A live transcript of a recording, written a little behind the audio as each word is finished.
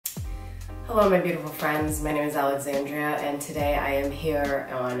Hello my beautiful friends, my name is Alexandria and today I am here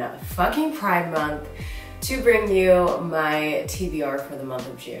on fucking Pride Month to bring you my TBR for the month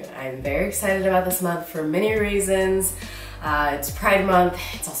of June. I'm very excited about this month for many reasons. It's Pride Month,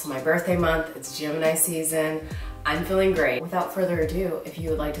 it's also my birthday month, it's Gemini season. I'm feeling great. Without further ado, if you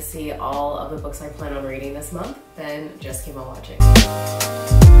would like to see all of the books I plan on reading this month, then just keep on watching.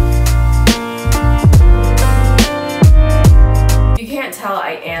 You can't tell,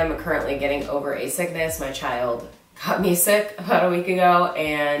 I am currently getting over a sickness. My child got me sick about a week ago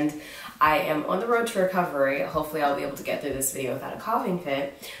and I am on the road to recovery. Hopefully I'll be able to get through this video without a coughing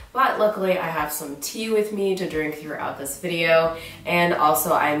fit. But luckily I have some tea with me to drink throughout this video. And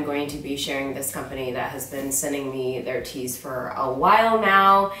also I'm going to be sharing this company that has been sending me their teas for a while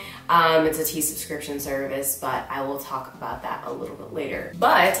now. It's a tea subscription service, but I will talk about that a little bit later.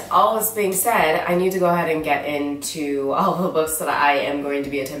 But all this being said, I need to go ahead and get into all the books that I am going to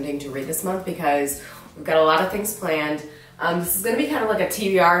be attempting to read this month because we've got a lot of things planned. This is going to be kind of like a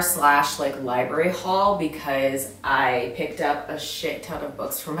TBR slash like library haul because I picked up a shit ton of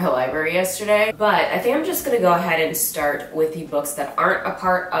books from my library yesterday. But I think I'm just going to go ahead and start with the books that aren't a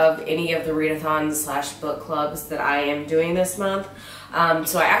part of any of the readathons slash book clubs that I am doing this month.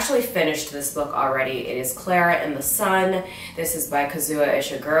 So I actually finished this book already. It is Clara and the Sun. This is by Kazuo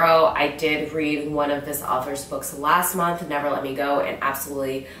Ishiguro. I did read one of this author's books last month, Never Let Me Go, and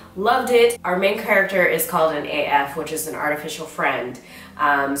absolutely loved it. Our main character is called an AF, which is an artificial friend.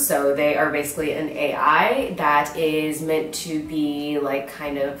 So they are basically an AI that is meant to be like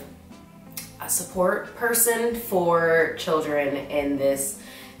kind of a support person for children in this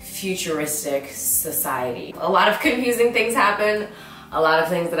futuristic society. A lot of confusing things happen. A lot of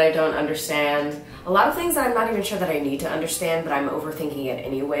things that I don't understand, a lot of things that I'm not even sure that I need to understand, but I'm overthinking it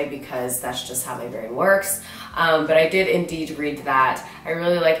anyway because that's just how my brain works. But I did indeed read that. I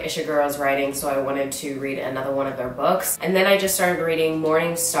really like Ishiguro's writing, so I wanted to read another one of their books. And then I just started reading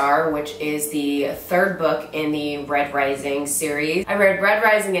Morning Star, which is the third book in the Red Rising series. I read Red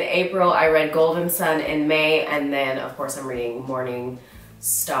Rising in April, I read Golden Sun in May, and then of course I'm reading Morning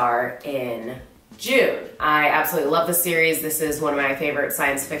Star in June. I absolutely love the series. This is one of my favorite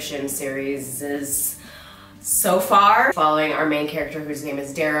science fiction series so far. Following our main character whose name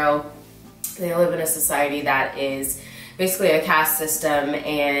is Darrow. They live in a society that is basically a caste system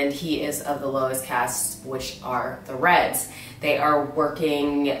and he is of the lowest caste, which are the Reds. They are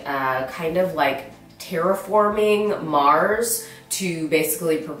working kind of like terraforming Mars to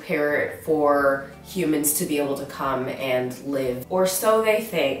basically prepare it for humans to be able to come and live, or so they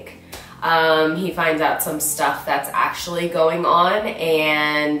think. He finds out some stuff that's actually going on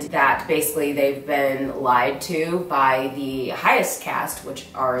and that basically they've been lied to by the highest caste, which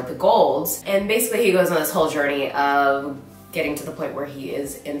are the Golds. And basically he goes on this whole journey of getting to the point where he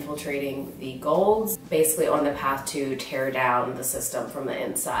is infiltrating the Golds, basically on the path to tear down the system from the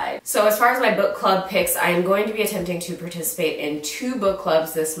inside. So as far as my book club picks, I am going to be attempting to participate in 2 book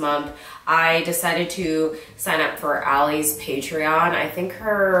clubs this month. I decided to sign up for Allie's Patreon. I think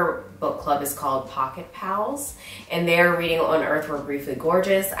her book club is called Pocket Pals, and they are reading On Earth We're Briefly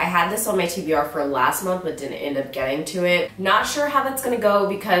Gorgeous. I had this on my TBR for last month, but didn't end up getting to it. Not sure how that's gonna go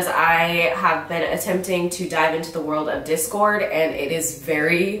because I have been attempting to dive into the world of Discord, and it is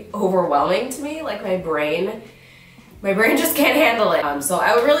very overwhelming to me. Like my brain just can't handle it. So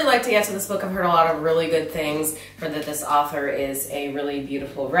I would really like to get to this book. I've heard a lot of really good things. Heard that this author is a really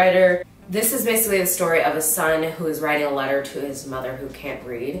beautiful writer. This is basically the story of a son who is writing a letter to his mother who can't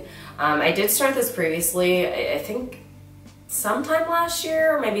read. I did start this previously, I think sometime last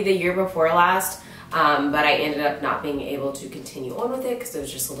year, or maybe the year before last, but I ended up not being able to continue on with it because it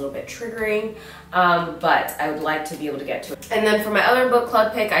was just a little bit triggering, but I would like to be able to get to it. And then for my other book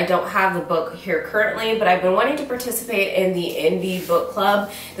club pick, I don't have the book here currently, but I've been wanting to participate in the enby book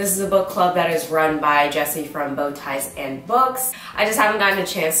club. This is a book club that is run by Jesse from Bow Ties and Books. I just haven't gotten a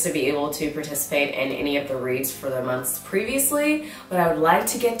chance to be able to participate in any of the reads for the months previously, but I would like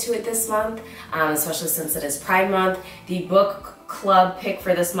to get to it this month, especially since it is Pride Month. The book club pick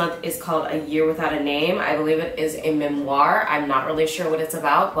for this month is called A Year Without a Name. I believe it is a memoir. I'm not really sure what it's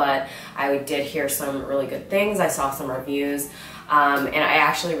about, but I did hear some really good things. I saw some reviews, and I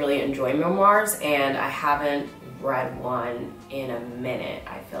actually really enjoy memoirs, and I haven't read one in a minute,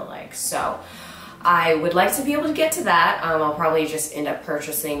 I feel like. So I would like to be able to get to that. I'll probably just end up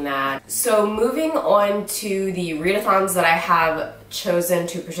purchasing that. So moving on to the readathons that I have chosen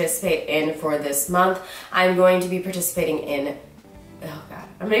to participate in for this month, I'm going to be participating in, oh god,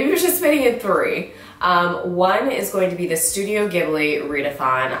 I'm maybe participating in 3. One is going to be the Studio Ghibli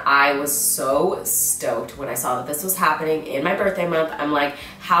readathon. I was so stoked when I saw that this was happening in my birthday month. I'm like,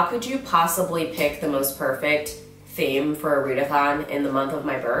 how could you possibly pick the most perfect theme for a readathon in the month of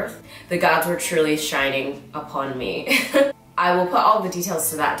my birth? The gods were truly shining upon me. I will put all the details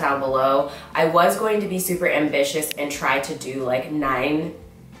to that down below. I was going to be super ambitious and try to do like 9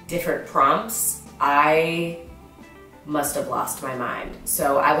 different prompts. I must have lost my mind.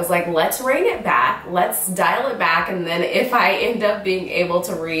 So I was like, let's rein it back, let's dial it back, and then if I end up being able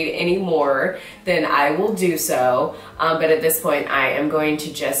to read any more, then I will do so. But at this point, I am going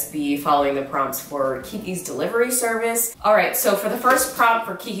to just be following the prompts for Kiki's delivery service. All right, so for the first prompt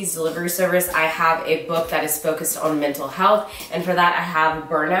for Kiki's delivery service, I have a book that is focused on mental health, and for that I have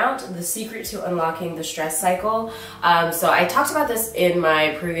Burnout, The Secret to Unlocking the Stress Cycle. So I talked about this in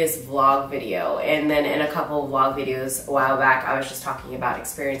my previous vlog video, and then in a couple of vlog videos a while back, I was just talking about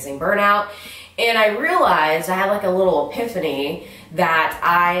experiencing burnout, and I realized I had like a little epiphany that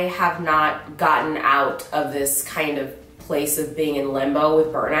I have not gotten out of this kind of place of being in limbo with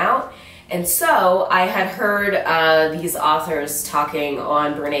burnout. And so I had heard these authors talking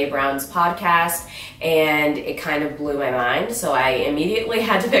on Brene Brown's podcast, and it kind of blew my mind. So I immediately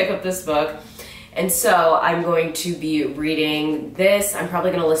had to pick up this book. And so I'm going to be reading this. I'm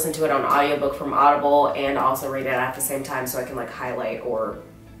probably going to listen to it on audiobook from Audible and also read it at the same time so I can like highlight or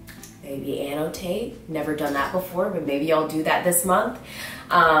maybe annotate. Never done that before, but maybe I'll do that this month.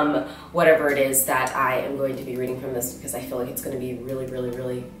 Whatever it is that I am going to be reading from this, because I feel like it's going to be really, really,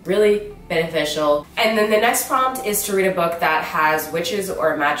 really, really beneficial. And then the next prompt is to read a book that has witches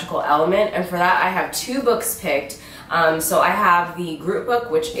or a magical element. And for that, I have 2 books picked. So I have the group book,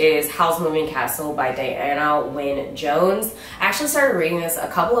 which is Howl's Moving Castle by Diana Wynne Jones. I actually started reading this a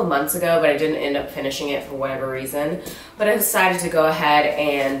couple of months ago, but I didn't end up finishing it for whatever reason. But I decided to go ahead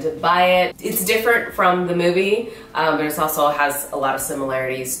and buy it. It's different from the movie, but it also has a lot of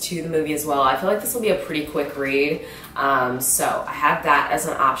similarities to the movie as well. I feel like this will be a pretty quick read. So I have that as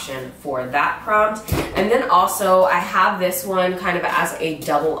an option for that prompt. And then also I have this one kind of as a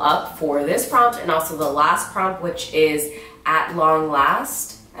double up for this prompt and also the last prompt, which is At Long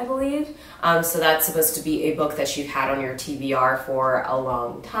Last, I believe. So that's supposed to be a book that you've had on your TBR for a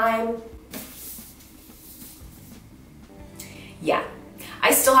long time. Yeah.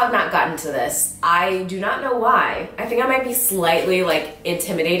 I still have not gotten to this. I do not know why. I think I might be slightly like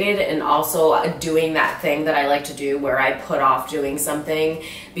intimidated and also doing that thing that I like to do where I put off doing something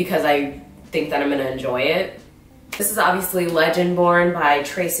because I think that I'm gonna enjoy it. This is obviously Legendborn by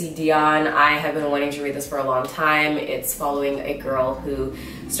Tracy Dion. I have been wanting to read this for a long time. It's following a girl who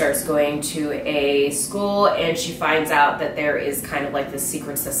starts going to a school and she finds out that there is kind of like this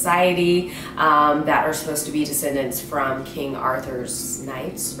secret society that are supposed to be descendants from King Arthur's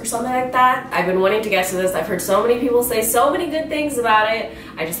knights or something like that. I've been wanting to get to this. I've heard so many people say so many good things about it.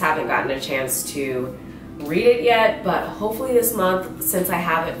 I just haven't gotten a chance to read it yet, but hopefully this month, since I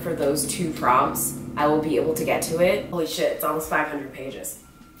have it for those 2 prompts, I will be able to get to it. Holy shit, it's almost 500 pages.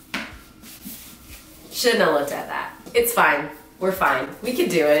 Shouldn't have looked at that. It's fine. We're fine. We can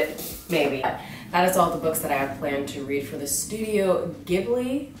do it. Maybe. That is all the books that I have planned to read for the Studio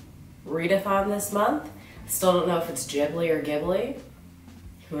Ghibli readathon this month. Still don't know if it's Ghibli or Ghibli.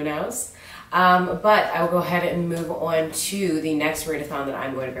 Who knows? But I will go ahead and move on to the next readathon that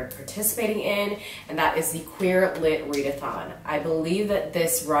I'm going to be participating in, and that is the Queer Lit Readathon. I believe that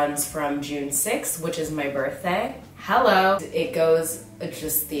this runs from June 6th, which is my birthday. Hello! It goes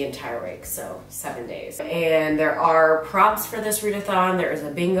just the entire week, so 7 days. And there are prompts for this readathon. There is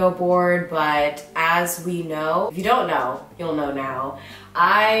a bingo board, but as we know, if you don't know, you'll know now,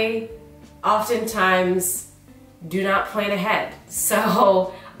 I oftentimes do not plan ahead.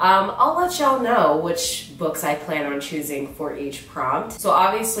 So I'll let y'all know which books I plan on choosing for each prompt. So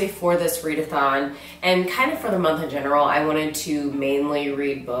obviously for this readathon, and kind of for the month in general, I wanted to mainly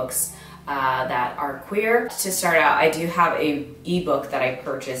read books that are queer. To start out, I do have a ebook that I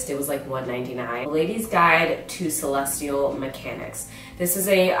purchased. It was like $1.99. Lady's Guide to Celestial Mechanics. This is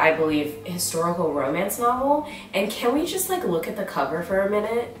a, I believe, historical romance novel. And can we just like look at the cover for a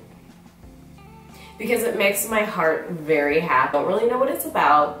minute? Because it makes my heart very happy. I don't really know what it's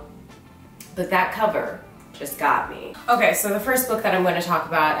about, but that cover just got me. Okay, so the first book that I'm going to talk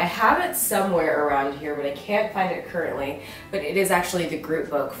about, I have it somewhere around here, but I can't find it currently, but it is actually the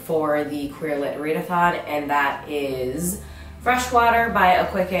group book for the Queer Lit Readathon, and that is Freshwater by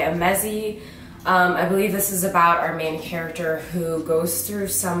Akwaeke Emezi. I believe this is about our main character who goes through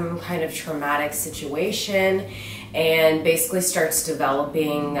some kind of traumatic situation and basically starts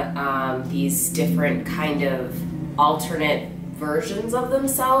developing these different kind of alternate versions of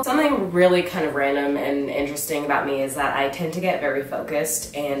themselves. Something really kind of random and interesting about me is that I tend to get very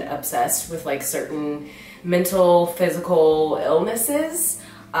focused and obsessed with like certain mental, physical illnesses.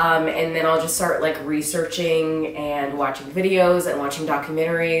 And then I'll just start like researching and watching videos and watching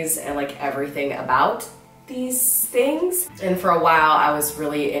documentaries and like everything about these things. And for a while I was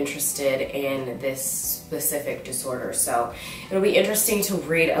really interested in this specific disorder. So it'll be interesting to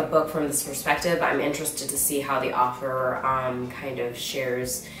read a book from this perspective. I'm interested to see how the author kind of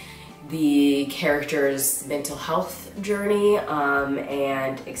shares the character's mental health journey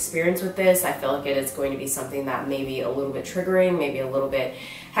and experience with this. I feel like it is going to be something that may be a little bit triggering, maybe a little bit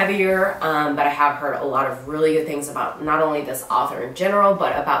heavier, but I have heard a lot of really good things about not only this author in general,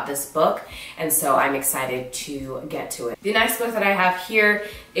 but about this book, and so I'm excited to get to it. The next book that I have here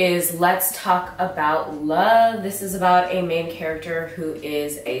is Let's Talk About Love. This is about a main character who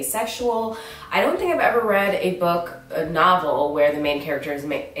is asexual. I don't think I've ever read a novel where the main character is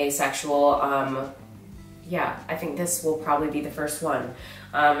asexual. Yeah, I think this will probably be the first one.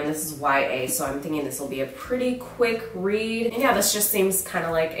 And this is YA, so I'm thinking this will be a pretty quick read. And yeah, this just seems kind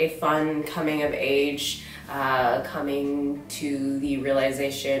of like a fun coming of age, coming to the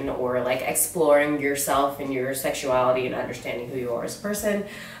realization or like exploring yourself and your sexuality and understanding who you are as a person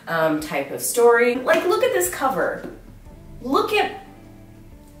type of story. Like, look at this cover. Look at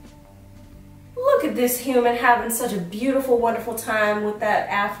this human having such a beautiful, wonderful time with that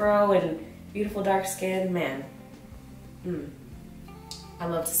afro and beautiful dark skin, man. I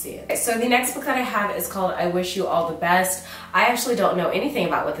love to see it. Okay, so the next book that I have is called I Wish You All the Best. I actually don't know anything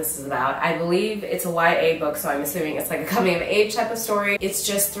about what this is about. I believe it's a YA book, so I'm assuming it's like a coming of age type of story. It's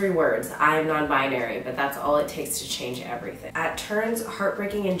just 3 words. I'm non-binary, but that's all it takes to change everything. At turns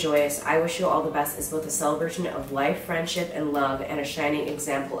heartbreaking and joyous, I Wish You All the Best is both a celebration of life, friendship, and love, and a shining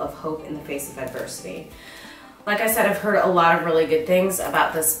example of hope in the face of adversity. Like I said, I've heard a lot of really good things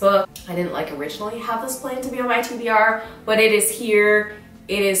about this book. I didn't like originally have this planned to be on my TBR, but it is here.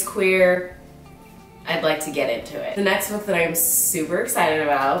 It is queer. I'd like to get into it. The next book that I'm super excited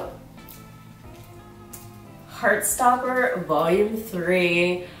about, Heartstopper Volume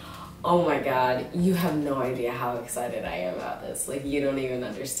 3. Oh my god, you have no idea how excited I am about this. Like, you don't even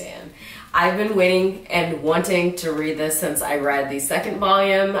understand. I've been waiting and wanting to read this since I read the 2nd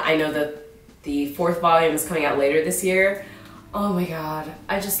volume. I know that the 4th volume is coming out later this year. Oh my god,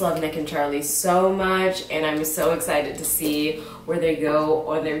 I just love Nick and Charlie so much, and I'm so excited to see where they go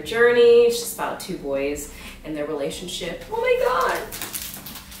on their journey. It's just about 2 boys and their relationship. Oh my god,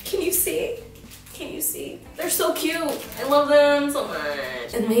 can you see? Can you see? They're so cute. I love them so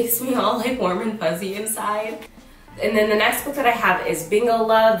much. It makes me all like warm and fuzzy inside. And then the next book that I have is Bingo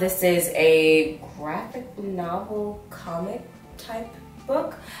Love. This is a graphic novel comic type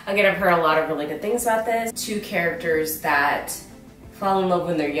book. Again, I've heard a lot of really good things about this. 2 characters that fall in love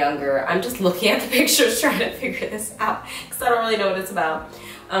when they're younger. I'm just looking at the pictures trying to figure this out because I don't really know what it's about.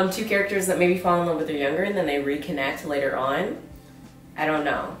 2 characters that maybe fall in love when they're younger and then they reconnect later on. I don't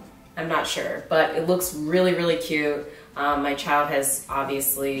know. I'm not sure, but it looks really, really cute. My child has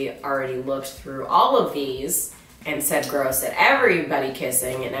obviously already looked through all of these and said gross at everybody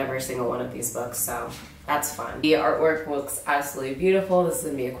kissing in every single one of these books, so that's fun. The artwork looks absolutely beautiful. This is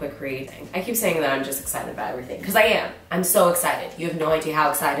gonna be a quick read. I keep saying that I'm just excited about everything, because I am. I'm so excited. You have no idea how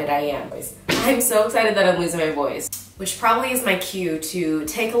excited I am. I'm so excited that I'm losing my voice, which probably is my cue to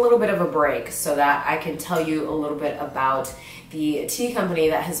take a little bit of a break so that I can tell you a little bit about the tea company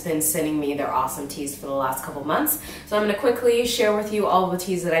that has been sending me their awesome teas for the last couple months. So I'm going to quickly share with you all the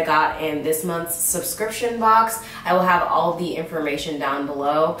teas that I got in this month's subscription box. I will have all the information down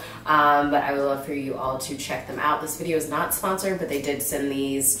below, but I would love for you all to check them out. This video is not sponsored, but they did send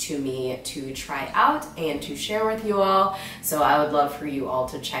these to me to try out and to share with you all. So I would love for you all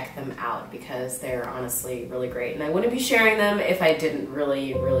to check them out because they're honestly really great. And I wouldn't be sharing them if I didn't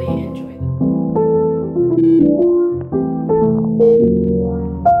really, really enjoy them.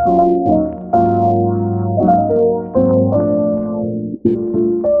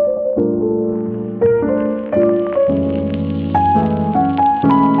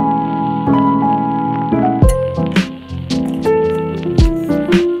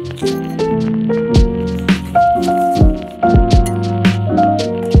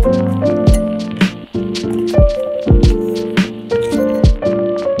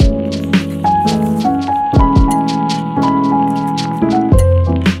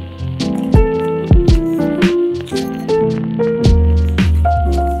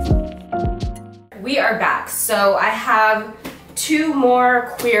 So I have 2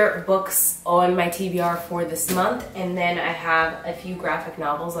 more queer books on my TBR for this month, and then I have a few graphic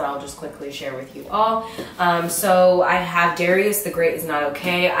novels that I'll just quickly share with you all. So I have Darius the Great Is Not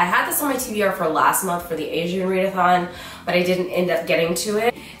Okay. I had this on my TBR for last month for the Asian readathon, but I didn't end up getting to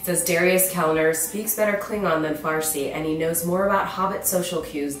it. It says Darius Kellner speaks better Klingon than Farsi, and he knows more about Hobbit social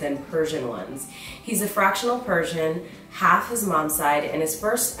cues than Persian ones. He's a fractional Persian, half his mom's side, and his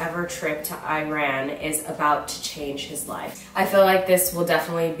first ever trip to Iran is about to change his life. I feel like this will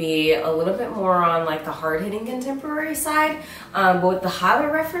definitely be a little bit more on like the hard-hitting contemporary side, but with the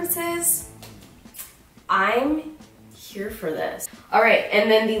Hobbit references, I'm here for this. All right,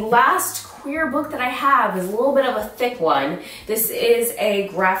 and then the last queer book that I have is a little bit of a thick one. This is a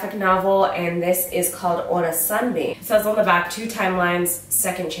graphic novel, and this is called On a Sunbeam. It says on the back, 2 timelines,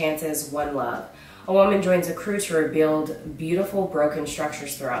 second chances, 1 love. A woman joins a crew to rebuild beautiful broken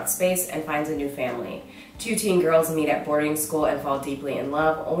structures throughout space and finds a new family. 2 teen girls meet at boarding school and fall deeply in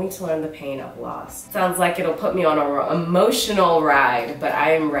love, only to learn the pain of loss. Sounds like it'll put me on an emotional ride, but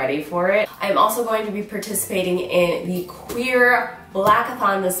I am ready for it. I'm also going to be participating in the Queer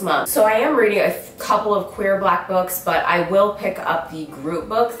Blackathon this month. So I am reading a couple of queer black books, but I will pick up the group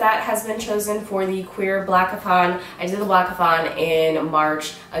book that has been chosen for the Queer Blackathon. I did the Blackathon in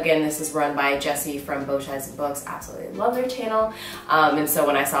March. Again, this is run by Jessie from Bow Ties and Books. Absolutely love their channel. And so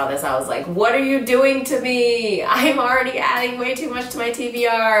when I saw this, I was like, what are you doing to me? I'm already adding way too much to my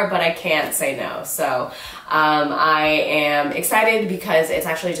TBR, but I can't say no. So I am excited because it's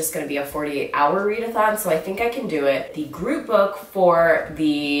actually just going to be a 48-hour readathon, so I think I can do it. The group book for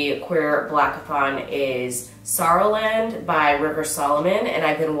the Queer Blackathon is Sorrowland by River Solomon, and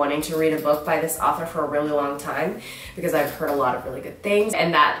I've been wanting to read a book by this author for a really long time because I've heard a lot of really good things,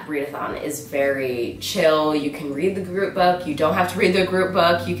 and that readathon is very chill. You can read the group book, you don't have to read the group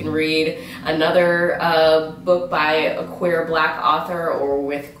book, you can read another book by a queer black author or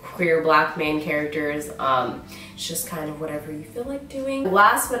with queer black main characters. It's just kind of whatever you feel like doing.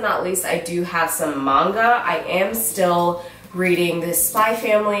 Last but not least, I do have some manga. I am still reading the Spy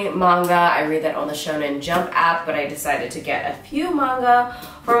Family manga. I read that on the Shonen Jump app, but I decided to get a few manga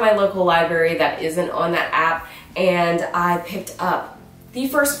from my local library that isn't on that app, and I picked up the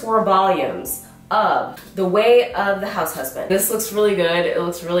first 4 volumes of The Way of the House Husband. This looks really good. It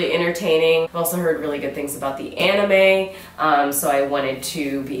looks really entertaining. I've also heard really good things about the anime, so I wanted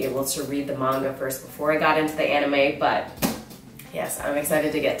to be able to read the manga first before I got into the anime, but yes, I'm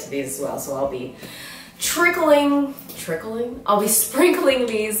excited to get to these as well, so I'll be I'll be sprinkling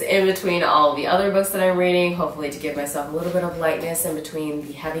these in between all the other books that I'm reading, hopefully to give myself a little bit of lightness in between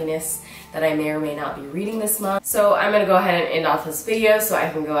the heaviness that I may or may not be reading this month. So I'm gonna go ahead and end off this video so I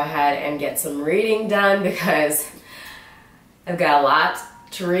can go ahead and get some reading done because I've got a lot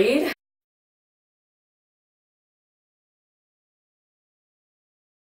to read.